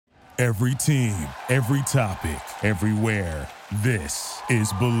Every team, every topic, everywhere. This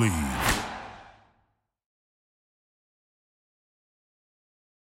is Believe.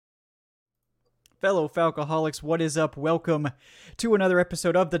 Fellow Falcoholics, what is up? Welcome to another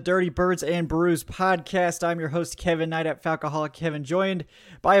episode of the Dirty Birds and Brews podcast. I'm your host, Kevin Knight at Falcoholic Kevin, joined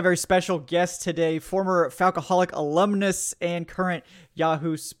by a very special guest today, former Falcoholic alumnus and current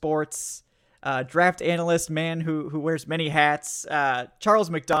Yahoo Sports draft analyst, man who wears many hats, Charles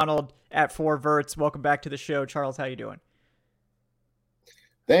McDonald at 4Verts. Welcome back to the show. Charles, how you doing?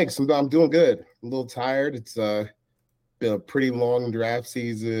 Thanks. I'm doing good. I'm a little tired. It's been a pretty long draft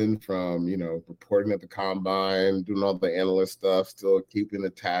season from, reporting at the combine, doing all the analyst stuff, still keeping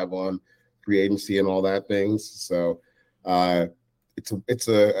a tab on free agency and all that things. So I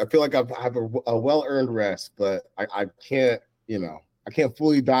feel like I have a well-earned rest, but I can't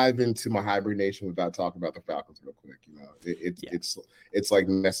fully dive into my hibernation without talking about the Falcons real quick. It's like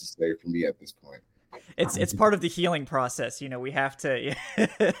necessary for me at this point. It's part of the healing process. We have to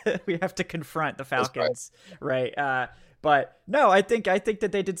confront the Falcons, right? But no, I think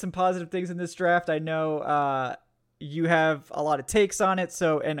that they did some positive things in this draft. I know you have a lot of takes on it.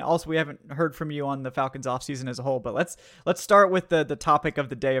 So, and also we haven't heard from you on the Falcons offseason as a whole. But let's start with the topic of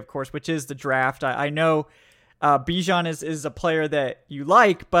the day, of course, which is the draft. I know Bijan is a player that you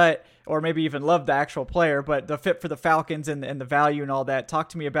like, or maybe even love the actual player, but the fit for the Falcons and the value and all that. Talk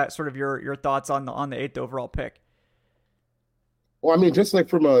to me about sort of your thoughts on the 8th overall pick. Well, I mean, just like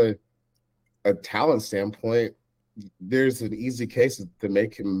from a talent standpoint, there's an easy case to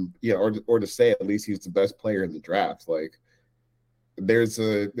make him, or to say at least he's the best player in the draft. Like there's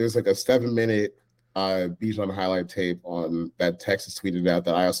like a 7-minute Bijan highlight tape on that Texas tweeted out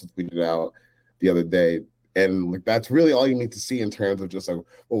that I also tweeted out the other day. And like that's really all you need to see in terms of just like,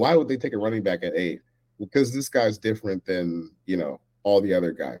 well, why would they take a running back at 8? Because this guy's different than, all the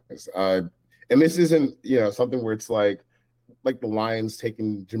other guys. And this isn't, something where it's like the Lions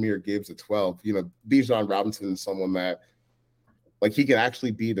taking Jahmyr Gibbs at 12. Bijan Robinson is someone that like he can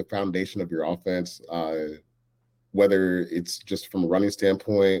actually be the foundation of your offense, whether it's just from a running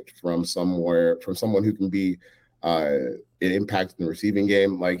standpoint, from someone who can be an impact in the receiving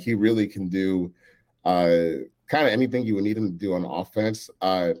game. Like he really can do kind of anything you would need him to do on offense.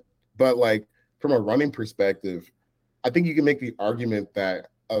 But like from a running perspective, I think you can make the argument that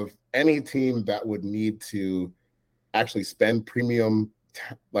of any team that would need to actually spend premium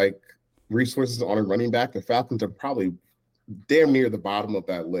resources on a running back, the Falcons are probably damn near the bottom of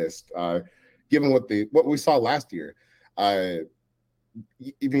that list, given what we saw last year.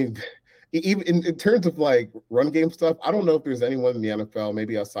 Even in terms of like run game stuff, I don't know if there's anyone in the NFL,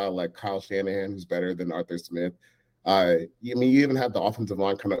 maybe outside of like Kyle Shanahan, who's better than Arthur Smith. You even have the offensive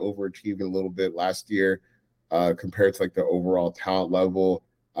line kind of overachieving a little bit last year compared to like the overall talent level.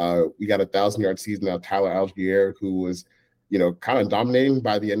 We got a 1,000-yard season now, Tyler Algier, who was, kind of dominating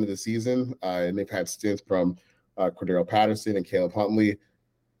by the end of the season. And they've had stints from Cordero Patterson and Caleb Huntley.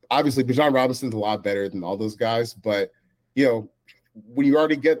 Obviously, Bijan Robinson's a lot better than all those guys, but when you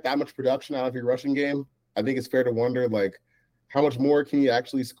already get that much production out of your rushing game, I think it's fair to wonder, like, how much more can you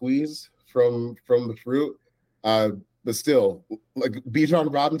actually squeeze from the fruit? But still, like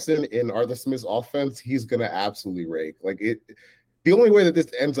Bijan Robinson in Arthur Smith's offense, he's gonna absolutely rake. Like the only way that this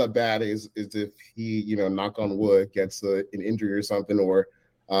ends up bad is if he, knock on wood, gets an injury or something, or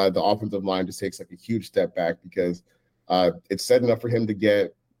the offensive line just takes like a huge step back, because it's setting up for him to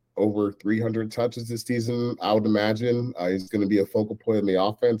get over 300 touches this season, I would imagine. He's going to be a focal point in the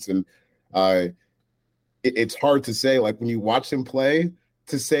offense. And it's hard to say, like when you watch him play,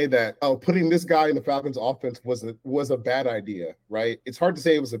 to say that, putting this guy in the Falcons offense was a bad idea, right? It's hard to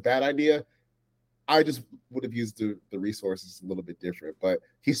say it was a bad idea. I just would have used the resources a little bit different. But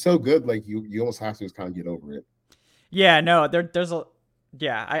he's so good, like you almost have to just kind of get over it. Yeah, no,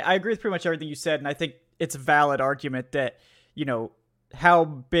 I agree with pretty much everything you said. And I think it's a valid argument that, how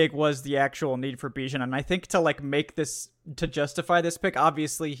big was the actual need for Bijan? And I think to justify this pick,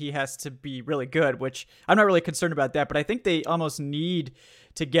 obviously he has to be really good, which I'm not really concerned about that, but I think they almost need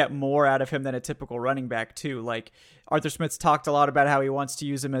to get more out of him than a typical running back too. Like Arthur Smith's talked a lot about how he wants to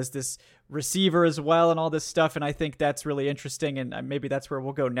use him as this receiver as well and all this stuff. And I think that's really interesting. And maybe that's where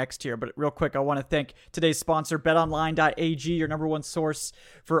we'll go next here. But real quick, I want to thank today's sponsor, betonline.ag, your number one source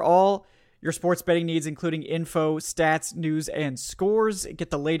for all your sports betting needs, including info, stats, news, and scores.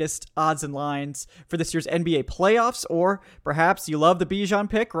 Get the latest odds and lines for this year's NBA playoffs, or perhaps you love the Bijan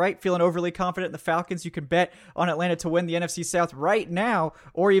pick, right? Feeling overly confident in the Falcons, you can bet on Atlanta to win the NFC South right now,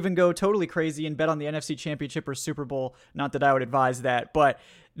 or even go totally crazy and bet on the NFC Championship or Super Bowl. Not that I would advise that, but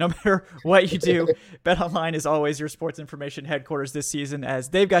No matter what you do, BetOnline is always your sports information headquarters this season, as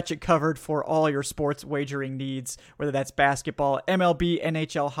they've got you covered for all your sports wagering needs, whether that's basketball, MLB,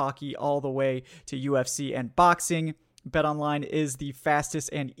 NHL, hockey, all the way to UFC and boxing. BetOnline is the fastest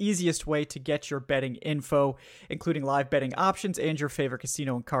and easiest way to get your betting info, including live betting options and your favorite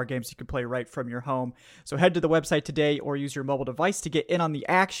casino and card games you can play right from your home. So head to the website today or use your mobile device to get in on the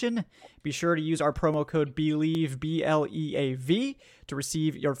action. Be sure to use our promo code BELIEVE, BLEAV, to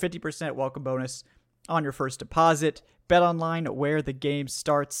receive your 50% welcome bonus on your first deposit. BetOnline, where the game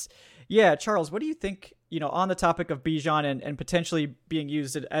starts. Yeah, Charles, what do you think, on the topic of Bijan and potentially being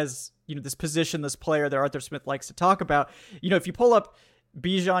used as, this positionless player that Arthur Smith likes to talk about? If you pull up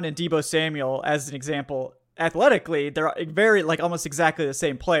Bijan and Deebo Samuel as an example, athletically, they're very, almost exactly the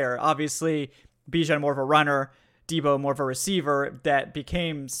same player. Obviously, Bijan more of a runner, Deebo more of a receiver that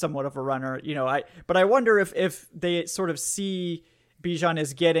became somewhat of a runner. But I wonder if they sort of see Bijan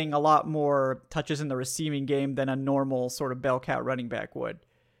as getting a lot more touches in the receiving game than a normal sort of bell cow running back would.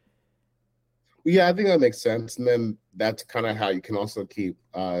 Yeah, I think that makes sense. And then that's kind of how you can also keep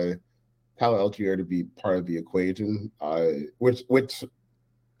Tyler Algier to be part of the equation, which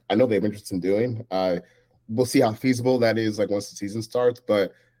I know they have interest in doing. We'll see how feasible that is once the season starts.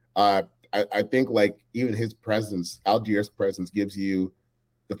 But I think even his presence, Algier's presence, gives you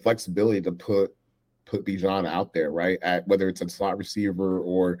the flexibility to put Bijan out there, right? At whether it's a slot receiver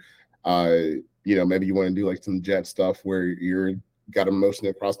or maybe you want to do some jet stuff where you're got a motion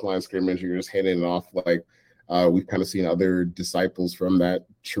across the line of scrimmage, you're just handing it off we've kind of seen other disciples from that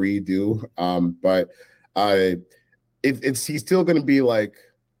tree do. But he's still going to be the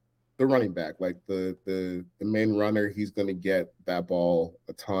running back, the main runner. He's going to get that ball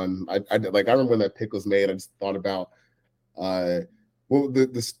a ton. I remember when that pick was made, I just thought about the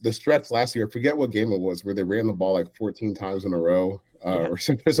stretch last year. I forget what game it was where they ran the ball 14 times in a row or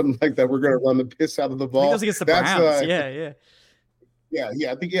something like that. We're going to run the piss out of the ball. I think it was against the Browns. Yeah.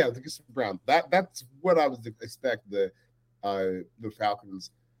 I think it's the Browns. That's what I would expect the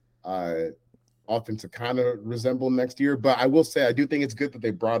Falcons offense to kind of resemble next year. But I will say I do think it's good that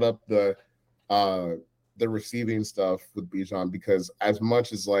they brought up the receiving stuff with Bijan, because as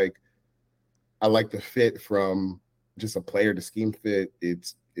much as I like the fit from just a player to scheme fit,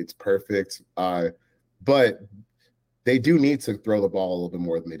 it's perfect. But they do need to throw the ball a little bit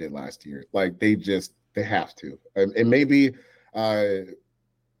more than they did last year. They have to, and maybe their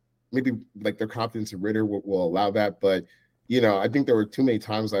confidence in Ritter will allow that. But, I think there were too many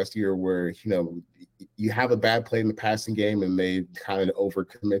times last year where, you have a bad play in the passing game and they kind of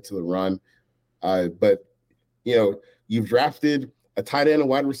overcommit to the run. But, you've drafted a tight end, a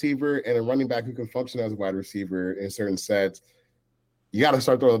wide receiver, and a running back who can function as a wide receiver in certain sets. You got to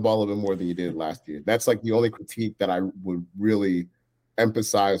start throwing the ball a little bit more than you did last year. That's the only critique that I would really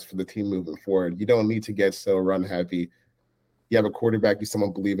emphasize for the team moving forward. You don't need to get so run heavy. You have a quarterback you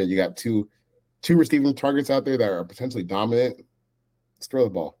somewhat believe in. You got two receiving targets out there that are potentially dominant. Let's throw the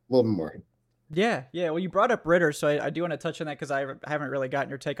ball a little bit more. Yeah. Well, you brought up Ritter, so I do want to touch on that because I haven't really gotten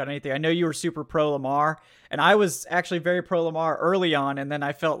your take on anything. I know you were super pro Lamar, and I was actually very pro Lamar early on, and then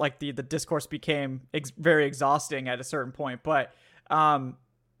I felt like the discourse became very exhausting at a certain point. But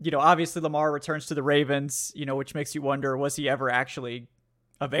obviously Lamar returns to the Ravens, which makes you wonder, was he ever actually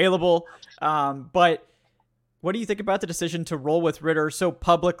available? But what do you think about the decision to roll with Ritter so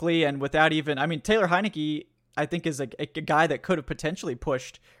publicly and without even, Taylor Heineke, I think, is a guy that could have potentially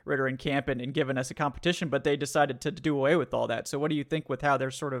pushed Ritter in camp and given us a competition, but they decided to do away with all that. So what do you think with how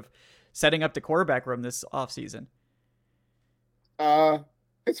they're sort of setting up the quarterback room this offseason?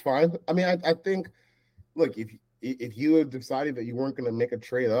 It's fine. I think, look, if you had decided that you weren't going to make a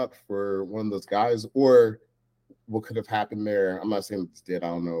trade up for one of those guys, or what could have happened there, I'm not saying this did, I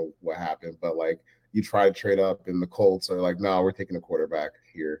don't know what happened, but you try to trade up and the Colts are no, we're taking a quarterback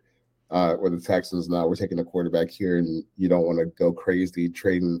here. Or the Texans, no, we're taking a quarterback here, and you don't want to go crazy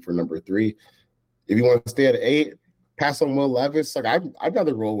trading for number 3. If you want to stay at 8, pass on Will Levis. I'd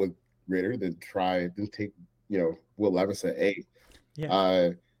rather roll with Ritter than take Will Levis at 8.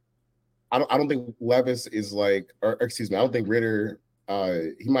 Yeah. I don't think Levis is I don't think Ritter.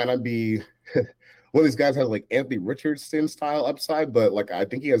 He might not be one of these guys has Anthony Richardson style upside, but I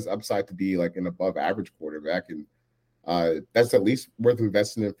think he has upside to be an above average quarterback, and that's at least worth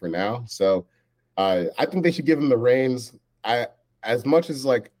investing in for now. So I think they should give him the reins. As much as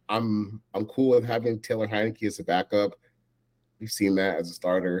I'm cool with having Taylor Heineke as a backup. We've seen that as a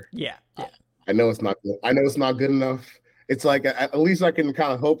starter. Yeah. I know it's not good enough. It's at least I can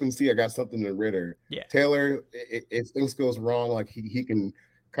kind of hope and see I got something in Ritter. Yeah. Taylor, if things goes wrong, he can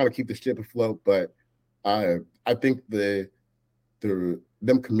kind of keep the ship afloat. But I think the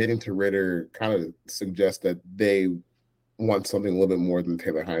them committing to Ritter kind of suggests that they want something a little bit more than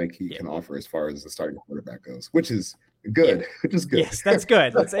Taylor Heineke can offer as far as the starting quarterback goes, which is good. Which is good. Yes, that's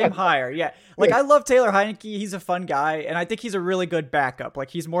good. Let's aim higher. Yeah. Like, I love Taylor Heineke. He's a fun guy, and I think he's a really good backup.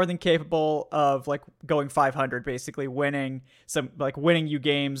 Like, he's more than capable of, like, going 500, basically winning you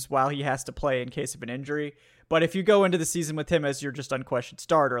games while he has to play in case of an injury. But if you go into the season with him as your just unquestioned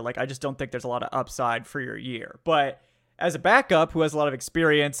starter, like, I just don't think there's a lot of upside for your year. But as a backup who has a lot of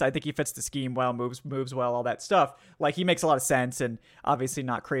experience, I think he fits the scheme well, moves well, all that stuff. Like, he makes a lot of sense, and obviously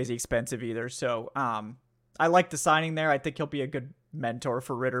not crazy expensive either. So, I like the signing there. I think he'll be a good mentor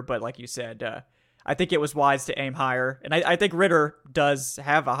for Ritter, but like you said, I think it was wise to aim higher. And I think Ritter does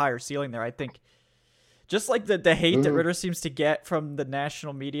have a higher ceiling there. I think just like the hate that Ritter seems to get from the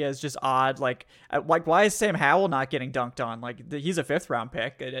national media is just odd. Like why is Sam Howell not getting dunked on? Like, he's a 5th round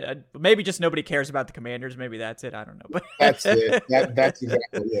pick. Maybe just nobody cares about the Commanders. Maybe that's it. I don't know. But that's it. That's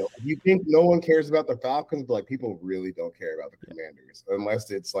exactly it. You think no one cares about the Falcons, but like, people really don't care about the Commanders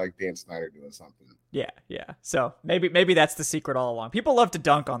unless it's like Dan Snyder doing something. Yeah. So maybe that's the secret all along. People love to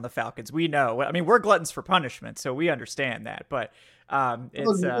dunk on the Falcons. We know. I mean, we're gluttons for punishment, so we understand that. But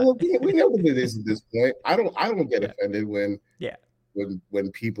it's we know what it is at this point. I don't get offended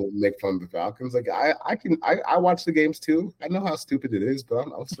when people make fun of the Falcons. Like, I watch the games too. I know how stupid it is, but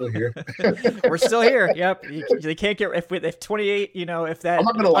I'm still here. We're still here. Yep. They can't get if 28. If that I'm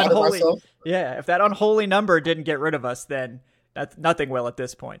not gonna lie to myself. Yeah, if that unholy number didn't get rid of us, then nothing will at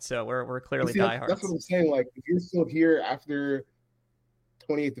this point. So we're clearly diehards. That's what I'm saying. Like, if you're still here after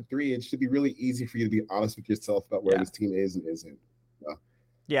 28-3, it should be really easy for you to be honest with yourself about where this team is and isn't.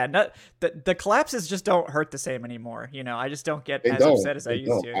 Yeah, the collapses just don't hurt the same anymore. I just don't get as upset as I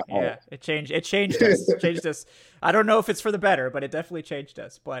used to. Yeah, it changed us. It changed us. I don't know if it's for the better, but it definitely changed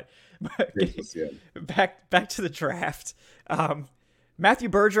us. But back to the draft. Matthew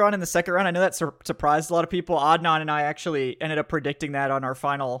Bergeron in the 2nd round. I know that surprised a lot of people. Adnan and I actually ended up predicting that on our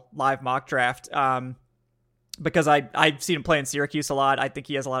final live mock draft. Because I've seen him play in Syracuse a lot. I think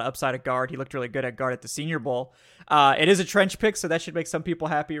he has a lot of upside at guard. He looked really good at guard at the Senior Bowl. It is a trench pick, so that should make some people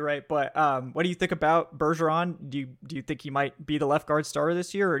happy, right? But what do you think about Bergeron? Do you think he might be the left guard starter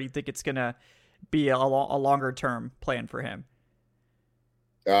this year, or do you think it's going to be a longer-term plan for him?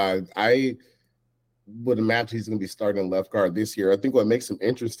 I would imagine he's going to be starting left guard this year. I think what makes him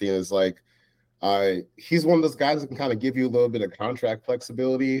interesting is, like, he's one of those guys that can kind of give you a little bit of contract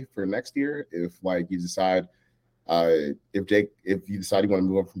flexibility for next year if, like, you decide if you decide you want to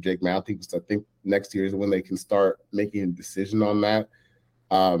move up from Jake Matthews, because I think next year is when they can start making a decision on that.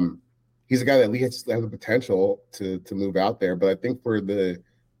 He's a guy that at least has the potential to move out there, but I think for the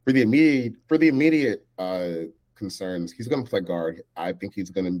immediate concerns, he's going to play guard. I think he's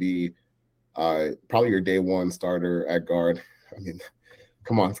going to be probably your day one starter at guard. I mean,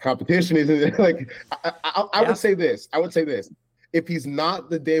 come on, it's competition, isn't it? Like, I would say this. If he's not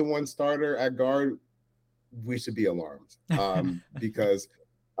the day one starter at guard, we should be alarmed because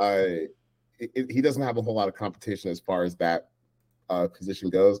he doesn't have a whole lot of competition as far as that position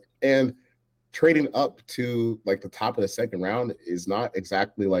goes. And trading up to, like, the top of the 2nd round is not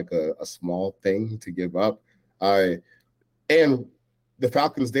exactly like a small thing to give up. And the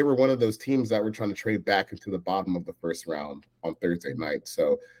Falcons, they were one of those teams that were trying to trade back into the bottom of the 1st round on Thursday night.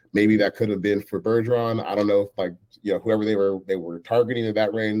 So maybe that could have been for Bergeron. I don't know if, like, whoever they were targeting in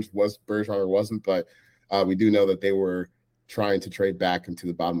that range was Bergeron or wasn't, but we do know that they were trying to trade back into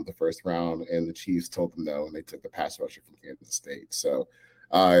the bottom of the 1st round, and the Chiefs told them no, and they took the pass rusher from Kansas State. So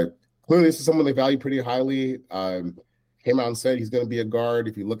clearly this is someone they value pretty highly. Came out and said he's going to be a guard.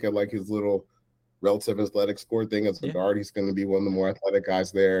 If you look at, like, his little relative athletic score thing as a guard, he's going to be one of the more athletic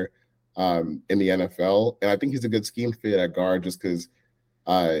guys there in the NFL. And I think he's a good scheme fit at guard just because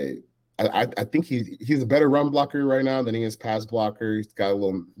I think he's a better run blocker right now than he is pass blocker. He's got a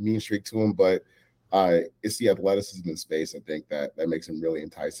little mean streak to him, but it's the athleticism in space, I think, that makes him really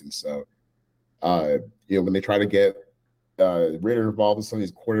enticing. So, when they try to get Ritter involved in some of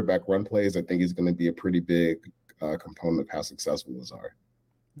these quarterback run plays, I think he's going to be a pretty big component of how successful those are.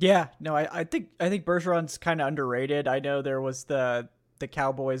 Yeah, no, I think Bergeron's kind of underrated. I know there was the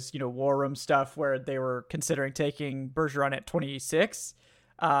Cowboys, war room stuff where they were considering taking Bergeron at 26.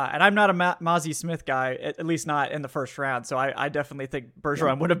 And I'm not a Mozzie Smith guy, at least not in the 1st round. So I definitely think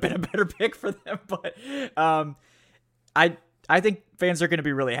Bergeron would have been a better pick for them. But I think fans are going to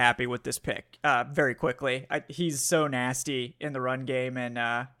be really happy with this pick very quickly. He's so nasty in the run game,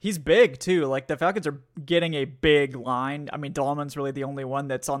 and he's big too. Like, the Falcons are getting a big line. I mean, Dahlman's really the only one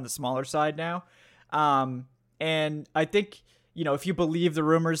that's on the smaller side now. And I think if you believe the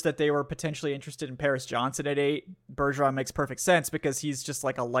rumors that they were potentially interested in Paris Johnson at 8, Bergeron makes perfect sense because he's just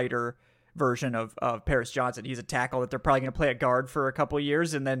like a lighter version of Paris Johnson. He's a tackle that they're probably going to play at guard for a couple of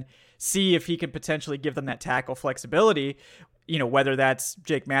years and then see if he could potentially give them that tackle flexibility, whether that's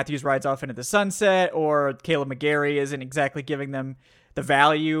Jake Matthews rides off into the sunset or Caleb McGarry isn't exactly giving them the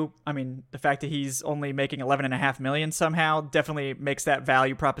value. I mean, the fact that he's only making $11.5 million somehow definitely makes that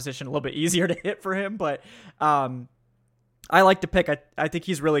value proposition a little bit easier to hit for him. But I like the pick. I think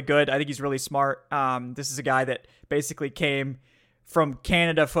he's really good. I think he's really smart. This is a guy that basically came from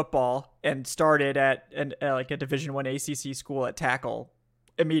Canada football and started at like a Division I ACC school at tackle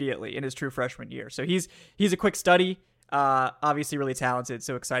immediately in his true freshman year. So he's a quick study. Obviously really talented.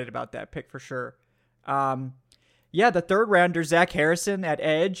 So excited about that pick for sure. The third rounder, Zach Harrison at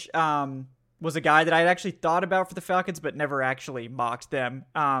edge, was a guy that I actually thought about for the Falcons, but never actually mocked them.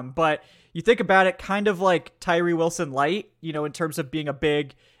 But you think about it, kind of like Tyree Wilson light, in terms of being a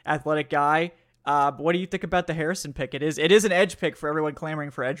big athletic guy. But what do you think about the Harrison pick? It is an edge pick for everyone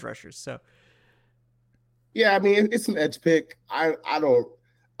clamoring for edge rushers. So, yeah, I mean, it's an edge pick. I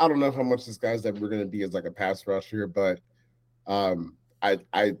don't know how much this guy's ever going to be as like a pass rusher, but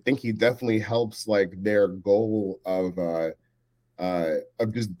I think he definitely helps like their goal of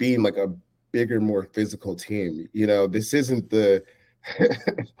just being like a bigger, more physical team. This isn't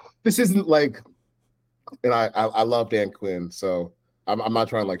this isn't like, and I love Dan Quinn, so I'm not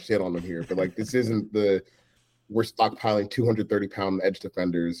trying to like shit on him here, but like this isn't we're stockpiling 230-pound edge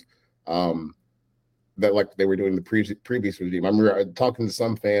defenders that like they were doing the previous regime. I remember talking to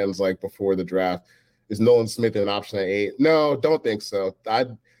some fans like before the draft. Is Nolan Smith an option at 8? No, don't think so. I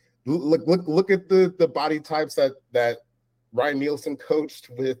look at the body types that Ryan Nielsen coached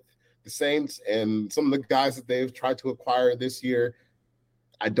with the Saints and some of the guys that they've tried to acquire this year.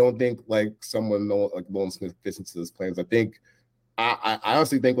 I don't think like someone like Nolan Smith fits into those plans. I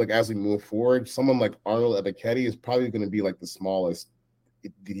honestly think like as we move forward, someone like Arnold Ebiketie is probably going to be like the smallest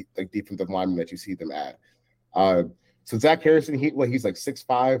like defensive lineman that you see them at. So Zach Harrison, he's like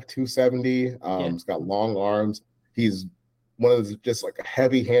 6'5", 270. He's got long arms. He's one of those just like a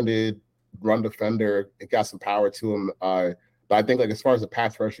heavy-handed run defender. It got some power to him. But I think like as far as a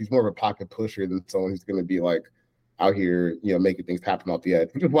pass rusher, he's more of a pocket pusher than someone who's going to be like out here, making things happen off the edge,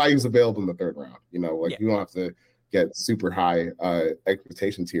 which is why he's available in the third round. You don't have to get super high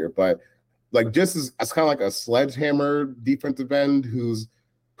expectations here, but like just as kind of like a sledgehammer defensive end who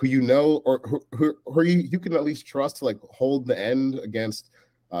or who you can at least trust to like hold the end against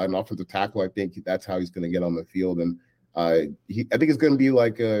an offensive tackle. I think that's how he's going to get on the field, and I think it's going to be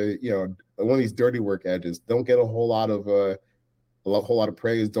like one of these dirty work edges. Don't get a whole lot of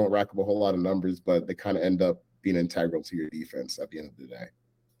praise, don't rack up a whole lot of numbers, but they kind of end up being integral to your defense at the end of the day.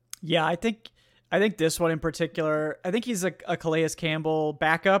 Yeah, I think this one in particular, I think he's a Calais Campbell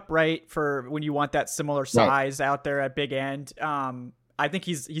backup, right? For when you want that similar size out there at big end. I think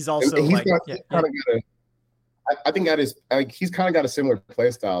he's also I think he's kind of got a similar play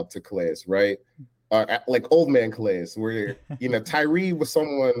style to Calais, right? Like old man Calais, where Tyree was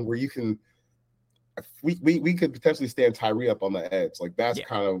someone where you can we could potentially stand Tyree up on the edge. Like that's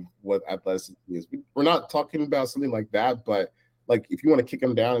kind of what athleticism is. We're not talking about something like that, but like if you want to kick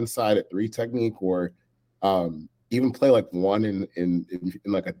him down inside at 3 technique or even play like 1 in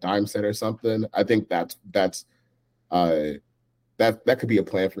like a dime set or something, I think that could be a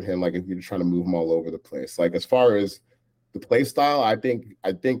plan for him. Like if you're trying to move him all over the place. Like as far as the play style, I think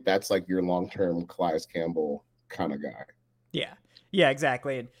that's like your long-term Calais Campbell kind of guy. Yeah,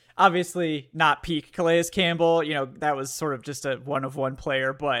 exactly. And obviously not peak Calais Campbell. That was sort of just a one-of-one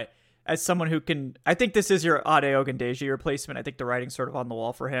player, but as someone who can, I think this is your Ade Ogundeji replacement. I think the writing's sort of on the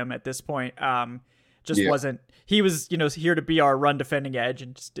wall for him at this point. Wasn't, he was, here to be our run defending edge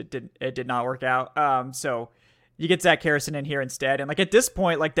and just it did not work out. So you get Zach Harrison in here instead. And like at this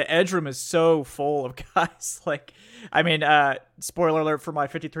point, like the edge room is so full of guys. Like, I mean, spoiler alert for my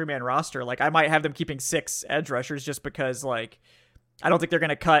 53-man roster. Like I might have them keeping 6 edge rushers just because like, I don't think they're going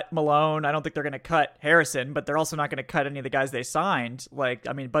to cut Malone. I don't think they're going to cut Harrison, but they're also not going to cut any of the guys they signed. Like,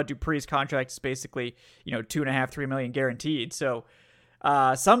 I mean, Bud Dupree's contract is basically, $2.5-3 million guaranteed. So,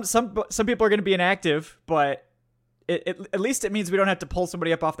 some people are going to be inactive, but at least it means we don't have to pull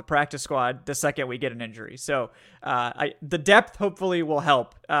somebody up off the practice squad the second we get an injury. So, the depth hopefully will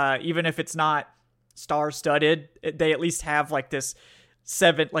help, even if it's not star-studded. They at least have like this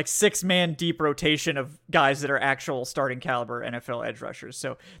 6-man deep rotation of guys that are actual starting caliber NFL edge rushers.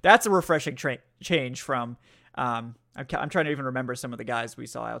 So that's a refreshing change from, I'm trying to even remember some of the guys we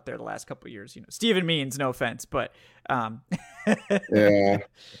saw out there the last couple of years, Steven Means, no offense, but, yeah.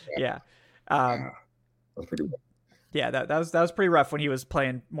 Yeah. That's pretty good. Yeah, that was pretty rough when he was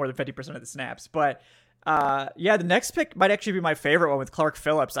playing more than 50% of the snaps. But yeah, the next pick might actually be my favorite one with Clark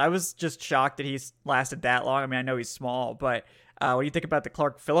Phillips. I was just shocked that he's lasted that long. I mean, I know he's small, but what do you think about the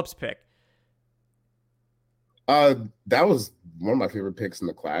Clark Phillips pick? That was one of my favorite picks in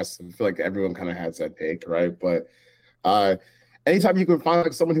the class. I feel like everyone kind of has that take, right? But anytime you can find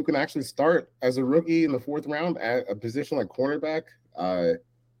like someone who can actually start as a rookie in the 4th round at a position like cornerback,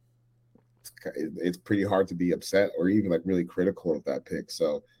 it's pretty hard to be upset or even like really critical of that pick.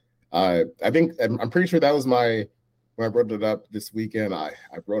 So I think I'm pretty sure that was when I brought it up this weekend. I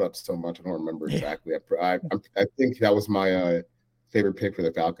wrote up so much I don't remember exactly. I think that was my favorite pick for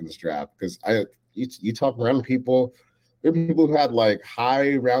the Falcons draft because you talk around people. There are people who had like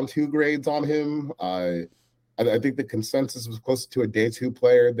high round 2 grades on him. I think the consensus was closer to a day 2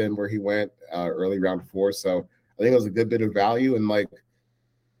 player than where he went early round 4. So I think it was a good bit of value. And like,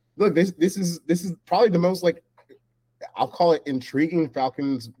 look, this is probably the most like I'll call it intriguing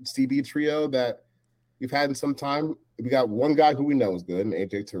Falcons CB trio that we've had in some time. We got one guy who we know is good, and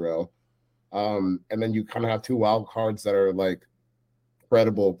AJ Terrell, and then you kind of have 2 wild cards that are like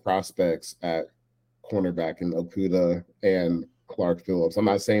credible prospects at cornerback in Okuda and Clark Phillips. I'm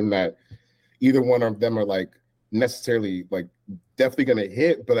not saying that either one of them are like necessarily like definitely going to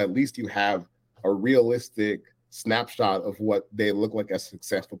hit, but at least you have a realistic snapshot of what they look like as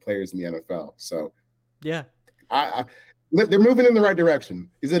successful players in the NFL. So yeah, they're moving in the right direction.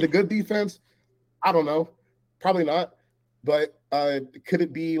 Is it a good defense? I don't know. Probably not. But could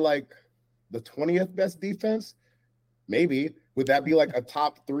it be like the 20th best defense? Maybe. Would that be like a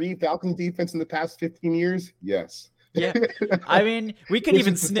top 3 Falcons defense in the past 15 years? Yes. Yeah. I mean, we could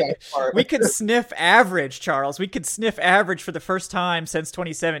even sniff average, Charles. We could sniff average for the first time since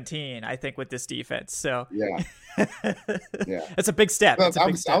 2017, I think, with this defense. So yeah. It's a big step. I was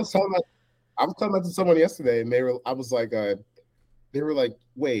talking about to someone yesterday, and they were like,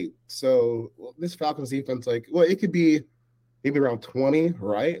 wait, so this Falcons defense, like, well, it could be maybe around 20,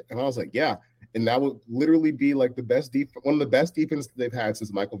 right? And I was like, yeah. And that would literally be like one of the best defenses they've had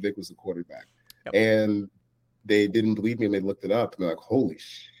since Michael Vick was the quarterback. Yep. And they didn't believe me, and they looked it up, and they're like, holy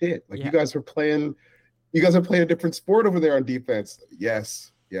shit. Like, you guys are playing a different sport over there on defense.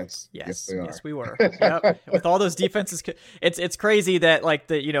 Yes, they are. Yes, we were. Yep. With all those defenses, it's crazy that like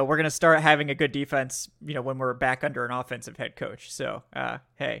we're going to start having a good defense, when we're back under an offensive head coach. So,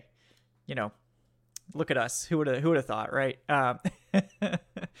 hey, look at us. Who would have thought, right?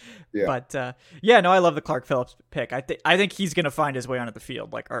 Yeah. But I love the Clark Phillips pick. I think he's going to find his way onto the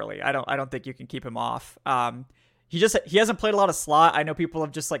field like early. I don't think you can keep him off. He hasn't played a lot of slot. I know people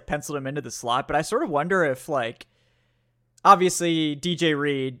have just like penciled him into the slot, but I sort of wonder if like, obviously DJ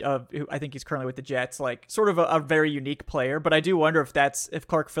Reed, who I think he's currently with the Jets, like sort of a very unique player, but I do wonder if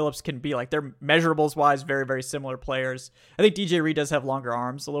Clark Phillips can be like, they're measurables wise, very, very similar players. I think DJ Reed does have longer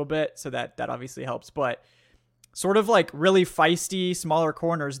arms a little bit, so that obviously helps, but sort of like really feisty, smaller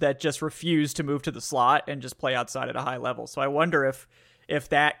corners that just refuse to move to the slot and just play outside at a high level. So I wonder if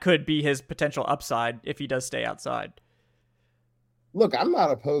that could be his potential upside if he does stay outside. Look, I'm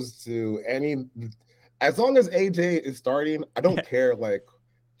not opposed to as long as AJ is starting, I don't care. Like,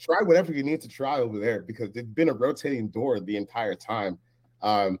 try whatever you need to try over there because it's been a rotating door the entire time.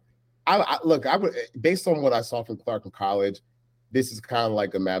 I would, based on what I saw from Clark in college, this is kind of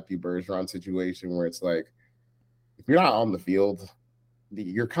like a Matthew Bergeron situation where it's like, if you're not on the field,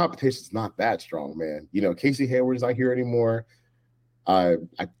 your competition's not that strong, man. Casey Hayward's not here anymore. I'm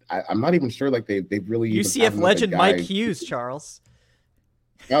not even sure like they've really UCF legend Mike Hughes, Charles.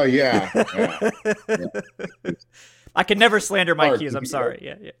 Oh yeah. I can never slander Mike Hughes. I'm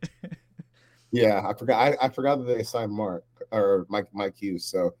sorry. Yeah. I forgot that they signed Mike Hughes.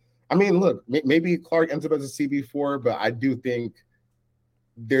 So I mean, look, maybe Clark ends up as a CB4, but I do think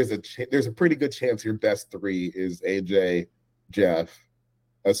there's a pretty good chance your best 3 is AJ, Jeff,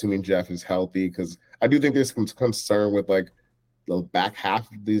 assuming Jeff is healthy, because I do think there's some concern with like the back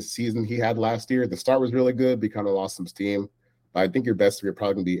half of the season he had last year. The start was really good, but he kind of lost some steam. But I think your best 3 are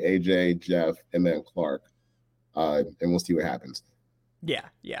probably going to be AJ, Jeff, and then Clark, and we'll see what happens. Yeah.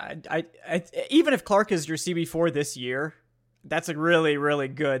 I even if Clark is your CB4 this year, that's a really, really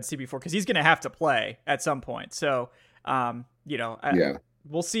good CB4 because he's going to have to play at some point. So,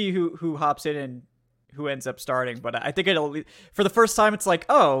 we'll see who hops in and who ends up starting. But I think for the first time, it's like,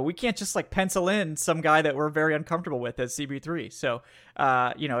 oh, we can't just like pencil in some guy that we're very uncomfortable with as CB3. So,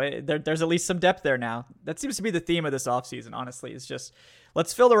 there's at least some depth there now. That seems to be the theme of this offseason, honestly, is just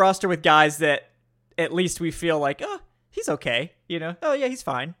let's fill the roster with guys that at least we feel like, oh, he's okay. Oh yeah, he's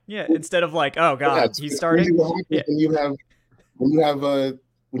fine. Yeah. Instead of like, oh God, he's starting. When you have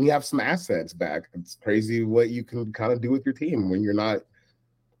when you have some assets back. It's crazy what you can kind of do with your team when you're not,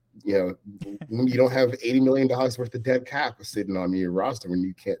 when you don't have $80 million worth of dead cap sitting on your roster when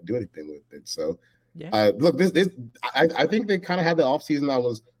you can't do anything with it. So, look, I think they kind of had the offseason I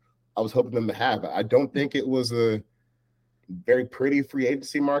was hoping them to have. I don't think it was a very pretty free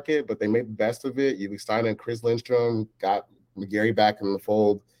agency market, but they made the best of it. You signed in Chris Lindstrom, got McGarry back in the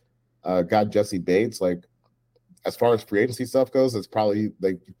fold, got Jesse Bates. Like, as far as free agency stuff goes, it's probably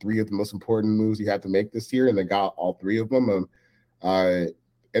like 3 of the most important moves you have to make this year, and they got all 3 of them.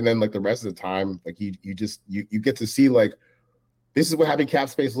 And then like the rest of the time, like you get to see like this is what having cap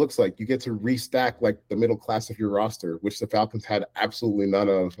space looks like. You get to restack like the middle class of your roster, which the Falcons had absolutely none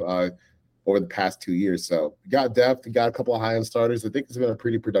of over the past 2 years. So you got depth, you got a couple of high-end starters. I think it's been a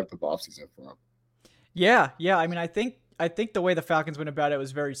pretty productive offseason for them. Yeah. I mean, I think the way the Falcons went about it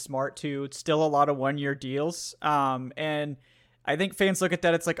was very smart too. It's still a lot of 1-year deals. And I think fans look at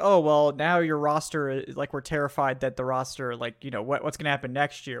that. It's like, oh, well, now your roster, like we're terrified that the roster, like, what's going to happen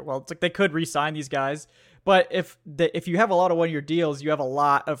next year? Well, it's like they could re-sign these guys. But if you have a lot of 1-year deals, you have a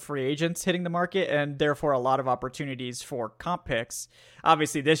lot of free agents hitting the market and therefore a lot of opportunities for comp picks.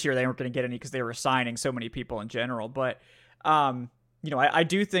 Obviously, this year they weren't going to get any because they were signing so many people in general. But, I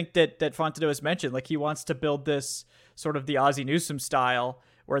do think that Fontenot has mentioned, like, he wants to build this sort of the Ozzie Newsome style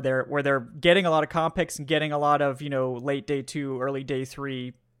where they're getting a lot of comp picks and getting a lot of, late day 2, early day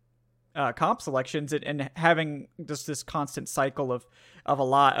 3 comp selections and having just this constant cycle of a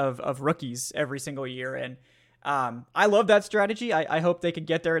lot of rookies every single year. And I love that strategy. I hope they can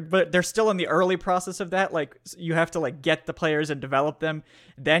get there, but they're still in the early process of that. Like, you have to like get the players and develop them.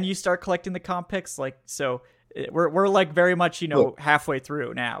 Then you start collecting the comp picks. Like, so we're like very much, halfway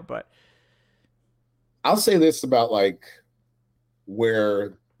through now, but I'll say this about like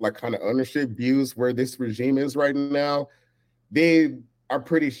where like kind of ownership views where this regime is right now. They are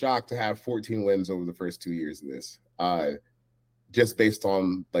pretty shocked to have 14 wins over the first 2 years of this, just based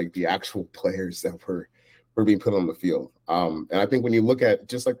on like the actual players that were being put on the field. And I think when you look at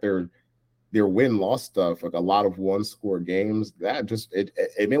just like their win-loss stuff, like a lot of one-score games, that just it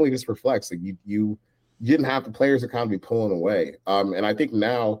mainly just reflects like you didn't have the players to kind of be pulling away. And I think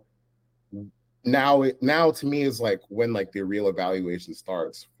now to me is like when like the real evaluation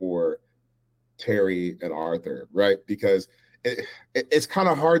starts for Terry and Arthur, right? Because it's kind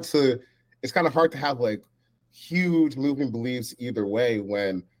of hard to have like huge moving beliefs either way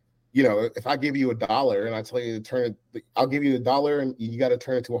when, if I give you $1 and I tell you to I'll give you $1 and you got to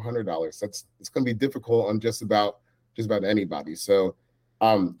turn it to $100. It's going to be difficult on just about anybody. So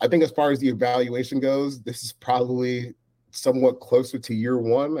I think as far as the evaluation goes, this is probably somewhat closer to year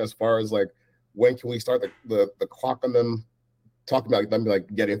 1 as far as like when can we start the clock on them, talking about them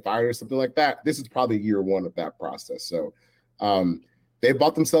like getting fired or something like that. This is probably year 1 of that process. So they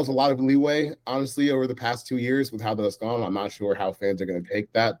bought themselves a lot of leeway, honestly, over the past 2 years with how that's gone. I'm not sure how fans are going to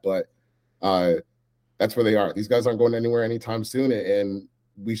take that, but that's where they are. These guys aren't going anywhere anytime soon, and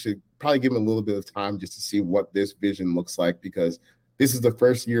we should probably give them a little bit of time just to see what this vision looks like, because this is the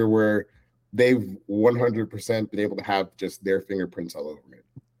first year where they've 100% been able to have just their fingerprints all over it.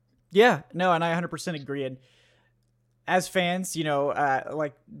 Yeah, no, and I 100% agree. And as fans,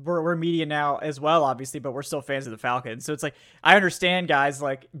 like we're media now as well, obviously, but we're still fans of the Falcons. So it's like, I understand guys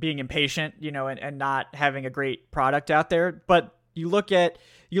like being impatient, and not having a great product out there. But you look at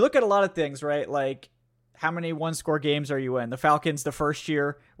a lot of things, right? Like, how many 1-score games are you in? The Falcons, the first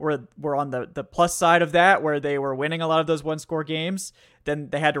year, were on the plus side of that, where they were winning a lot of those 1-score games. Then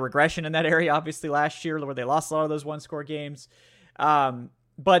they had a regression in that area, obviously, last year, where they lost a lot of those 1-score games.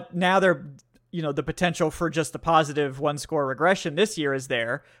 But now they're, the potential for just the positive 1-score regression this year is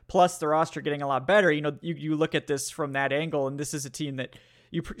there. Plus the roster getting a lot better. You look at this from that angle, and this is a team that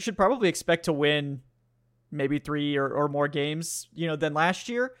you should probably expect to win maybe 3 or more games, than last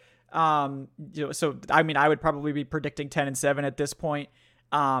year. So, I mean, I would probably be predicting 10-7 at this point.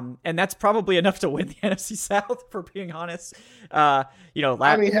 And that's probably enough to win the NFC South, for being honest. I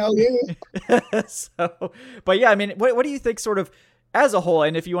mean, hell yeah. So, but yeah, I mean, what do you think sort of as a whole?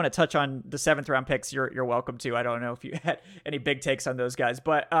 And if you want to touch on the 7th round picks, you're welcome to. I don't know if you had any big takes on those guys,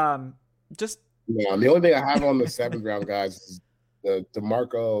 but just. Yeah, the only thing I have on the 7th round guys is the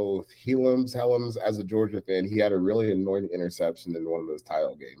DeMarco Helms as a Georgia fan. He had a really annoying interception in one of those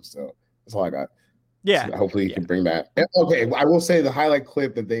title games. So that's all I got. Yeah. So hopefully he can bring that. Okay, I will say the highlight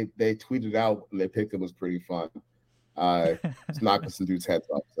clip that they tweeted out when they picked him was pretty fun. It's knocking some dude's heads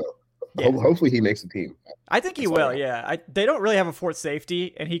off. So hopefully he makes the team. I think he will, yeah. They don't really have a 4th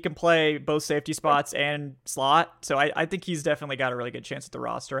safety, and he can play both safety spots and slot. So I think he's definitely got a really good chance at the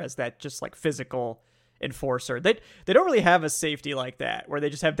roster as that just like physical enforcer. They don't really have a safety like that where they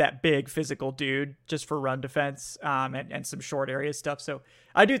just have that big physical dude just for run defense and some short area stuff. So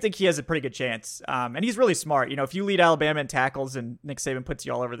I do think he has a pretty good chance. And he's really smart. You know, if you lead Alabama in tackles and Nick Saban puts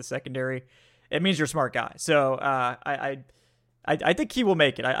you all over the secondary, it means you're a smart guy. So I think he will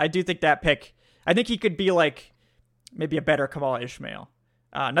make it. I do think that pick, I think he could be like maybe a better Kamal Ishmael.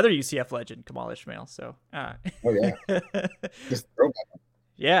 Another UCF legend, Kamal Ishmael. So, oh yeah, just throwback.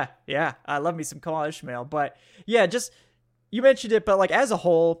 Yeah, I love me some Kamal Ishmael. But yeah, just you mentioned it, but like as a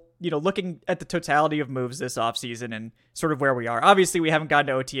whole, you know, looking at the totality of moves this offseason and sort of where we are. Obviously, we haven't gotten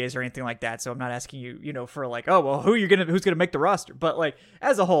to OTAs or anything like that, so I'm not asking you, you know, for like, oh well, who's gonna make the roster? But like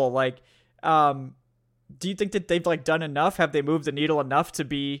as a whole, like, do you think that they've like done enough? Have they moved the needle enough to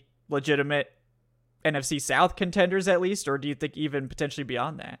be legitimate NFC South contenders at least, or do you think even potentially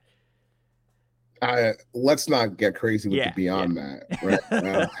beyond that? Let's not get crazy with the beyond that. Right?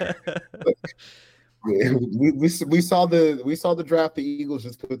 we saw the draft the Eagles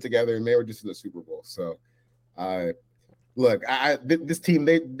just put together, and they were just in the Super Bowl. So, look, this team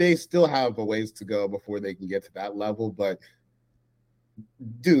they still have a ways to go before they can get to that level. But,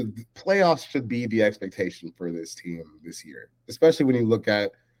 dude, playoffs should be the expectation for this team this year, especially when you look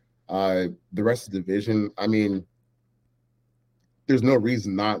at the rest of the division. I mean, there's no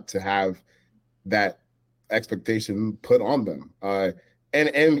reason not to have that expectation put on them.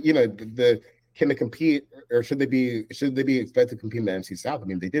 And you know, can they compete, or should they be expected to compete in the NFC South? I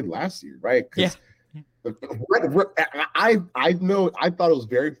mean, they did last year, right? Yeah. I know I thought it was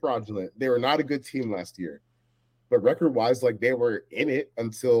very fraudulent. They were not a good team last year, but record-wise, like they were in it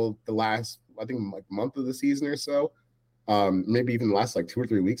until the last, I think, like month of the season or so. Maybe even the last like 2 or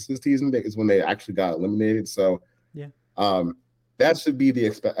 3 weeks of the season is when they actually got eliminated. So yeah, that should be the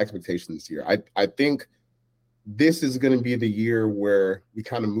expectation this year. I think this is going to be the year where we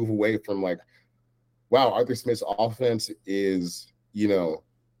kind of move away from like, wow, Arthur Smith's offense is, you know,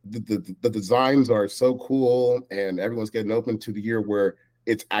 the designs are so cool and everyone's getting open, to the year where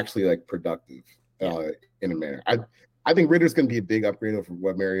it's actually like productive in a manner. I think Ritter's going to be a big upgrade over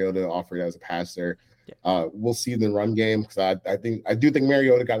what Mariota offered as a passer. We'll see the run game, because I do think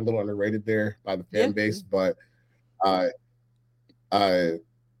Mariota got a little underrated there by the fan base, but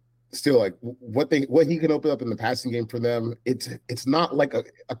still, like what he can open up in the passing game for them, it's not like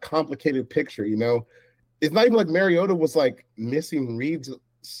a complicated picture, you know. It's not even like Mariota was like missing reads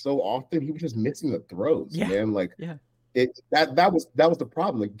so often; he was just missing the throws, man. Like that was the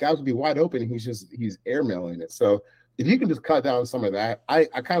problem. Like guys would be wide open, and he's airmailing it. So if you can just cut down some of that, I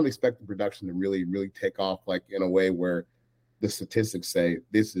kind of expect the production to really, really take off, like in a way where the statistics say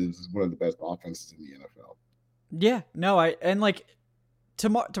this is one of the best offenses in the NFL. Yeah, no, like to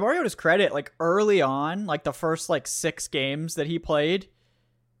Mariota's credit, like early on, like the first like 6 games that he played,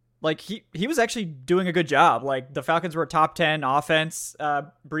 like he was actually doing a good job. Like the Falcons were a top 10 offense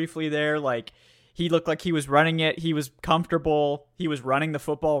briefly there. Like he looked like he was running it. He was comfortable. He was running the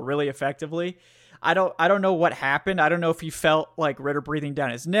football really effectively. I don't know what happened. I don't know if he felt like Ritter breathing down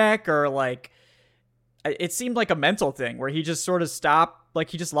his neck, or like it seemed like a mental thing where he just sort of stopped,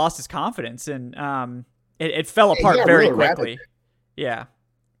 like he just lost his confidence, and it fell apart very quickly. Yeah,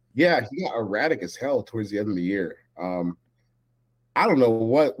 he got erratic as hell towards the end of the year. I don't know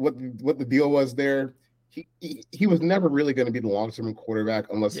what the deal was there. He was never really going to be the long-term quarterback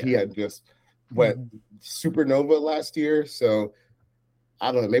unless he had just went supernova last year. So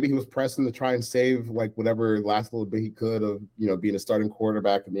I don't know. Maybe he was pressing to try and save like whatever last little bit he could of, you know, being a starting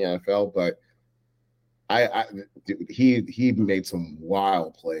quarterback in the NFL. But he made some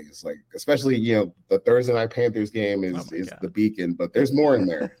wild plays, like especially, you know, the Thursday night Panthers game is the beacon, but there's more in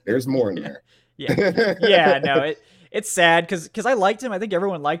there. There's more in there. No, it's sad because I liked him. I think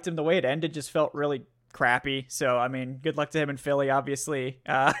everyone liked him. The way it ended just felt really crappy. So I mean, good luck to him in Philly. Obviously,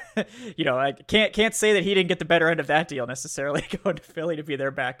 you know, I can't say that he didn't get the better end of that deal necessarily, going to Philly to be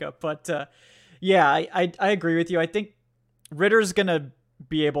their backup. But I agree with you. I think Ritter's gonna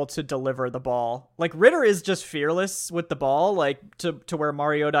be able to deliver the ball. Like Ritter is just fearless with the ball, like to where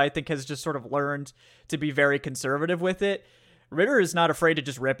Mariota, I think, has just sort of learned to be very conservative with it. Ritter is not afraid to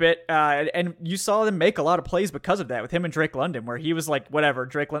just rip it. And you saw them make a lot of plays because of that with him and Drake London, where he was like, whatever,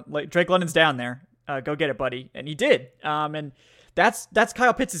 Drake London's down there. Go get it, buddy. And he did. And that's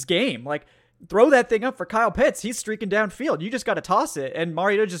Kyle Pitts' game. Like, throw that thing up for Kyle Pitts. He's streaking downfield. You just got to toss it. And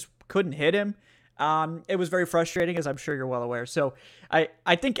Mariota just couldn't hit him. It was very frustrating, as I'm sure you're well aware. So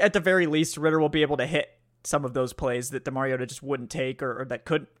I think at the very least, Ritter will be able to hit some of those plays that the Mariota just wouldn't take or that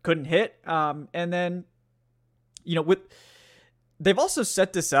couldn't hit. And then, they've also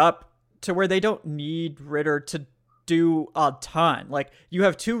set this up to where they don't need Ritter to do a ton. Like, you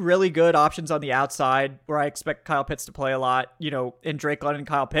have two really good options on the outside where I expect Kyle Pitts to play a lot, in Drake London and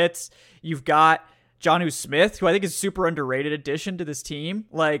Kyle Pitts. You've got Jonnu Smith, who I think is super underrated addition to this team.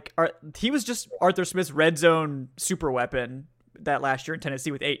 Like, he was just Arthur Smith's red zone super weapon that last year in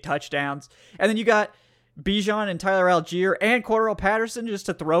Tennessee with 8 touchdowns. And then you got Bijan and Tyler Algier and Cordarrelle Patterson just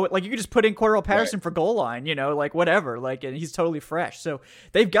to throw it. Like, you could just put in Cordarrelle Patterson for goal line, like whatever. Like, and he's totally fresh. So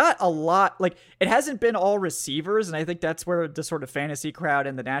they've got a lot. Like, it hasn't been all receivers, and I think that's where the sort of fantasy crowd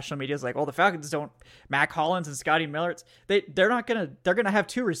and the national media is like, oh, the Falcons don't. Mac Hollins and Scotty Miller. They're gonna have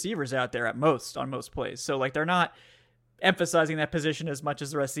 2 receivers out there at most on most plays. So like, they're not emphasizing that position as much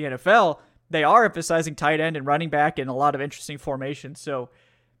as the rest of the NFL. They are emphasizing tight end and running back and a lot of interesting formations. So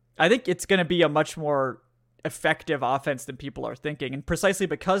I think it's going to be a much more effective offense than people are thinking, and precisely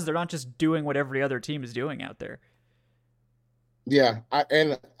because they're not just doing what every other team is doing out there. Yeah,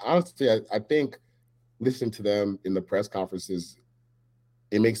 and honestly, I think listening to them in the press conferences,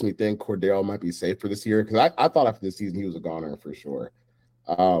 it makes me think Cordell might be safe for this year, because I thought after this season he was a goner for sure.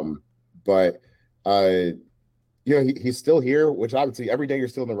 But he's still here, which obviously every day you're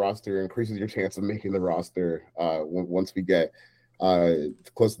still in the roster increases your chance of making the roster once we get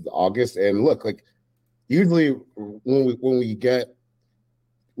close to August. And look, like, usually when we get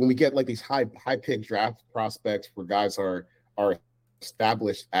like these high pick draft prospects where guys are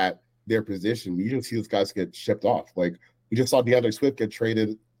established at their position, we usually see those guys get shipped off. Like, we just saw DeAndre Swift get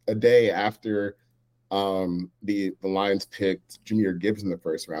traded a day after the Lions picked Jahmyr Gibbs in the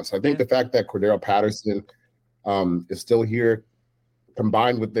first round. So I think the fact that Cordarrelle Patterson is still here,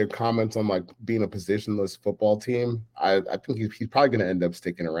 combined with their comments on like being a positionless football team, I think he's probably going to end up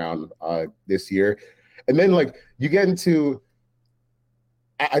sticking around this year. And then, like, you get into,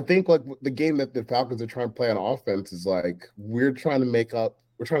 I think, like, the game that the Falcons are trying to play on offense is like, we're trying to make an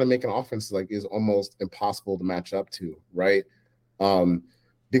offense like is almost impossible to match up to, right?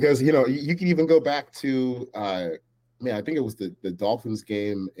 Because you can even go back to I think it was the Dolphins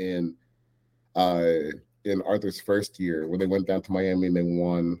game in Arthur's first year where they went down to Miami and they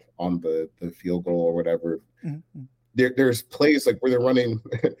won on the field goal or whatever. Mm-hmm. There's plays like where they're running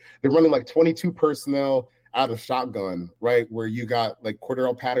like 22 personnel out of shotgun, right? Where you got like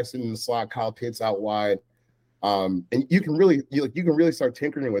Cordarrelle Patterson in the slot, Kyle Pitts out wide. And you can really start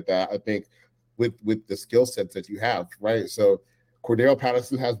tinkering with that, I think, with the skill sets that you have, right? So Cordarrelle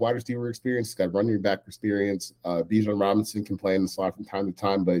Patterson has wide receiver experience, he's got running back experience. Bijan Robinson can play in the slot from time to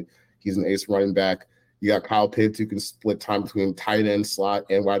time, but he's an ace running back. You got Kyle Pitts, who can split time between tight end, slot,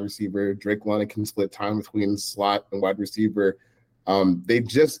 and wide receiver. Drake London can split time between slot and wide receiver. They've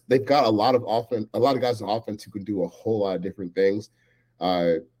got a lot of guys on offense who can do a whole lot of different things.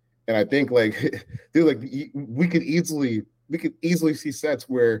 And I think, like, dude, like, we could easily see sets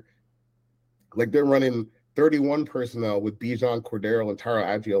where, like, they're running 31 personnel with Bijan, Cordarrelle, and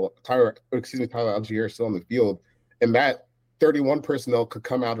Tyler Algier still on the field, and that 31 personnel could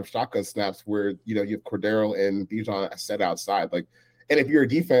come out of shotgun snaps where you have Cordarrelle and Bijan set outside. Like, and if you're a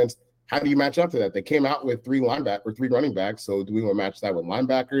defense, how do you match up to that? They came out with 3 running backs, so do we want to match that with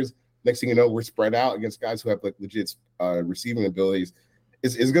linebackers? Next thing you know, we're spread out against guys who have like legit receiving abilities.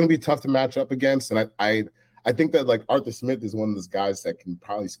 It's going to be tough to match up against, and I think that like Arthur Smith is one of those guys that can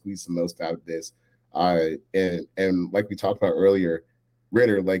probably squeeze the most out of this. And like we talked about earlier,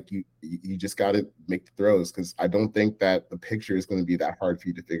 Ritter, like you just got to make the throws, because I don't think that the picture is going to be that hard for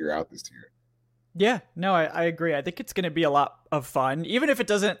you to figure out this year. Yeah, no, I agree. I think it's going to be a lot of fun, even if it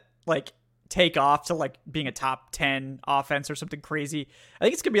doesn't like take off to like being a top 10 offense or something crazy. I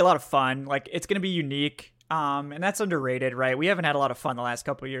think it's going to be a lot of fun. Like, it's going to be unique. And that's underrated, right? We haven't had a lot of fun the last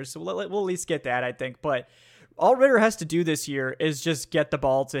couple of years, so we'll at least get that, I think. But all Ritter has to do this year is just get the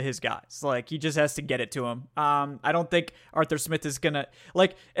ball to his guys. Like, he just has to get it to him. I don't think Arthur Smith is going to,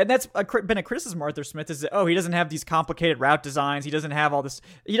 like, and that's been a criticism of Arthur Smith, is that, he doesn't have these complicated route designs. He doesn't have all this.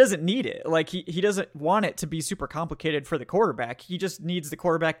 He doesn't need it. Like, he doesn't want it to be super complicated for the quarterback. He just needs the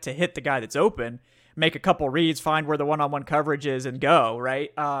quarterback to hit the guy that's open, make a couple reads, find where the one-on-one coverage is, and go,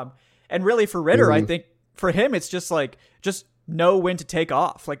 right? And really for Ritter, I think for him, it's just like, know when to take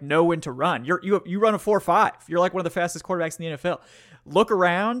off, like know when to run. You run a 4.5. You're like one of the fastest quarterbacks in the NFL. Look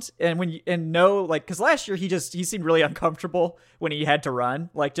around and know, like, because last year he seemed really uncomfortable when he had to run.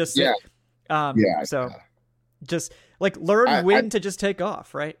 Like, just just like learn when to just take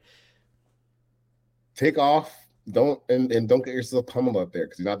off, right? Take off. Don't get yourself pummeled up there,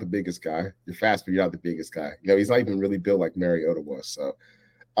 because you're not the biggest guy. You're fast, but you're not the biggest guy. He's not even really built like Mariota was. So,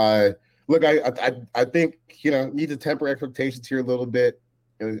 look, I think need to temper expectations here a little bit.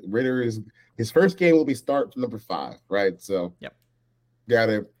 Ritter his first game will be start number 5, right? So, got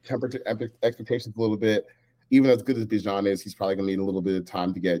to temper expectations a little bit. even as good as Bijan is, he's probably going to need a little bit of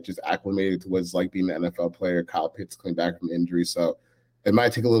time to get just acclimated to what it's like being an NFL player. Kyle Pitts coming back from injury, so it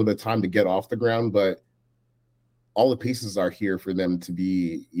might take a little bit of time to get off the ground, but all the pieces are here for them to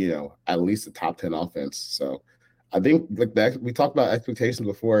be, at least a top 10 offense. So I think we talked about expectations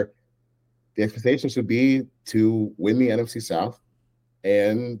before. The expectation should be to win the NFC South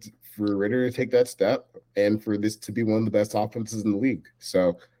and for Ritter to take that step and for this to be one of the best offenses in the league.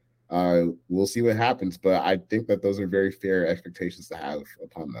 So we'll see what happens, but I think that those are very fair expectations to have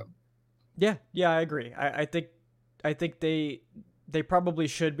upon them. Yeah, I agree. I think they probably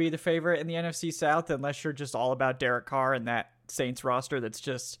should be the favorite in the NFC South, unless you're just all about Derek Carr and that Saints roster that's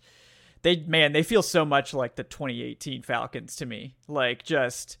just they feel so much like the 2018 Falcons to me, like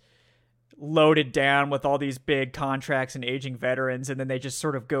just loaded down with all these big contracts and aging veterans, and then they just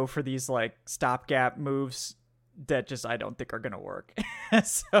sort of go for these like stopgap moves that just I don't think are going to work.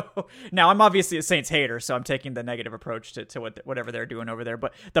 So now I'm obviously a Saints hater, so I'm taking the negative approach to whatever they're doing over there.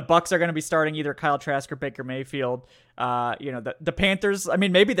 But the Bucs are going to be starting either Kyle Trask or Baker Mayfield. The Panthers. I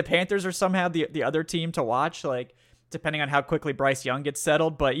mean, maybe the Panthers are somehow the other team to watch, like depending on how quickly Bryce Young gets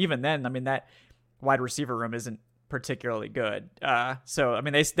settled. But even then, I mean, that wide receiver room isn't particularly good. So I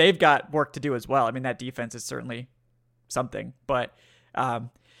mean, they've got work to do as well. I mean, that defense is certainly something, but.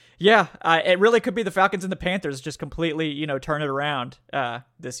 It really could be the Falcons and the Panthers just completely, turn it around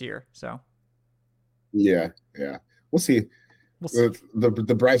this year. So, yeah, we'll see.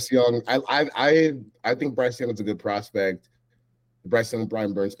 The Bryce Young, I think Bryce Young is a good prospect. The Bryce Young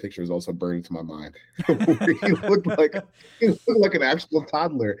Brian Burns picture is also burned into my mind. He looked like an actual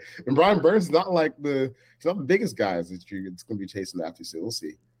toddler, and Brian Burns is not the biggest guys that it's going to be chasing after. So we'll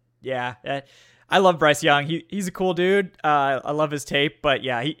see. Yeah. I love Bryce Young. He's a cool dude. I love his tape, but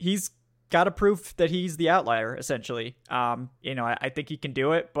yeah, he's got to prove that he's the outlier essentially. I think he can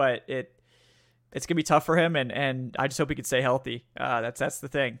do it, but it's gonna be tough for him, and I just hope he can stay healthy. That's the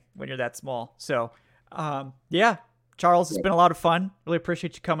thing when you're that small. So, Charles, it's been a lot of fun. Really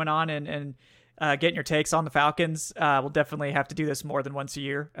appreciate you coming on and getting your takes on the Falcons. We'll definitely have to do this more than once a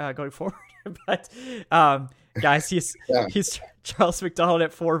year going forward. But guys, he's Charles McDonald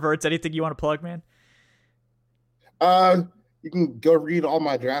at 4 Verts. Anything you want to plug, man? You can go read all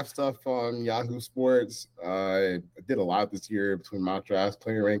my draft stuff on Yahoo Sports. I did a lot this year between mock drafts,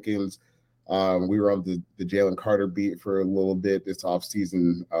 player rankings. We were on the Jalen Carter beat for a little bit this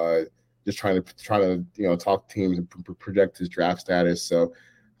offseason, just trying to talk to teams and project his draft status. So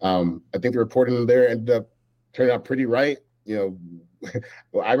I think the reporting there ended up turning out pretty right.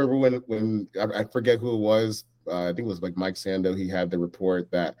 Well, I remember when I forget who it was. I think it was like Mike Sando. He had the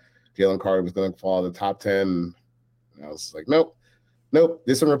report that Jalen Carter was going to fall to the top 10. And I was like, nope.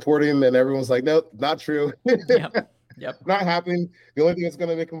 Did some reporting, and everyone's like, nope, not true. Yep. Not happening. The only thing that's going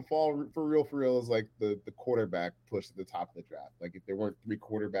to make him fall for real is like the quarterback push at the top of the draft. Like if there weren't 3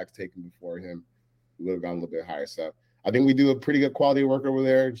 quarterbacks taken before him, we would have gone a little bit higher. So I think we do a pretty good quality of work over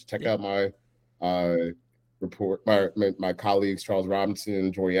there. Just check out my report, my colleagues, Charles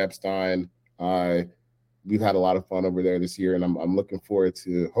Robinson, Jory Epstein. We've had a lot of fun over there this year, and I'm looking forward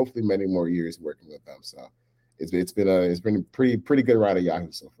to hopefully many more years working with them. So it's been a pretty good ride at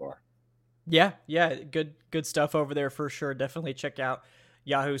Yahoo so far. Yeah, good stuff over there for sure. Definitely check out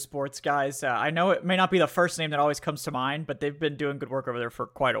Yahoo Sports, guys. I know it may not be the first name that always comes to mind, but they've been doing good work over there for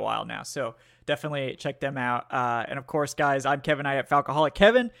quite a while now. So definitely check them out. And of course, guys, I'm Kevin I at Falcoholic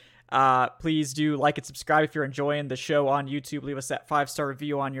Kevin. Please do like and subscribe if you're enjoying the show on YouTube. Leave us that 5-star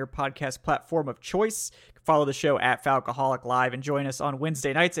review on your podcast platform of choice. Follow the show at Falcoholic Live and join us on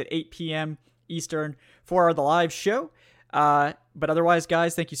Wednesday nights at 8 p.m. Eastern for the live show. But otherwise,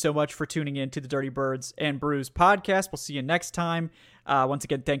 guys, thank you so much for tuning in to the Dirty Birds and Brews podcast. We'll see you next time. Once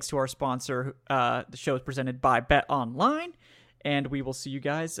again, thanks to our sponsor. The show is presented by Bet Online, and we will see you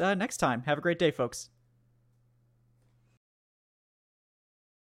guys next time. Have a great day, folks.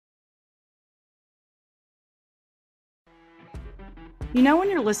 You know when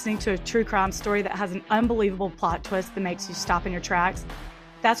you're listening to a true crime story that has an unbelievable plot twist that makes you stop in your tracks?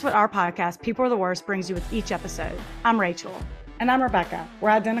 That's what our podcast, People Are the Worst, brings you with each episode. I'm Rachel. And I'm Rebecca. We're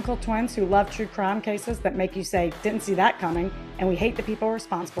identical twins who love true crime cases that make you say, didn't see that coming, and we hate the people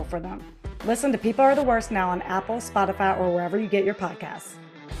responsible for them. Listen to People Are the Worst now on Apple, Spotify, or wherever you get your podcasts.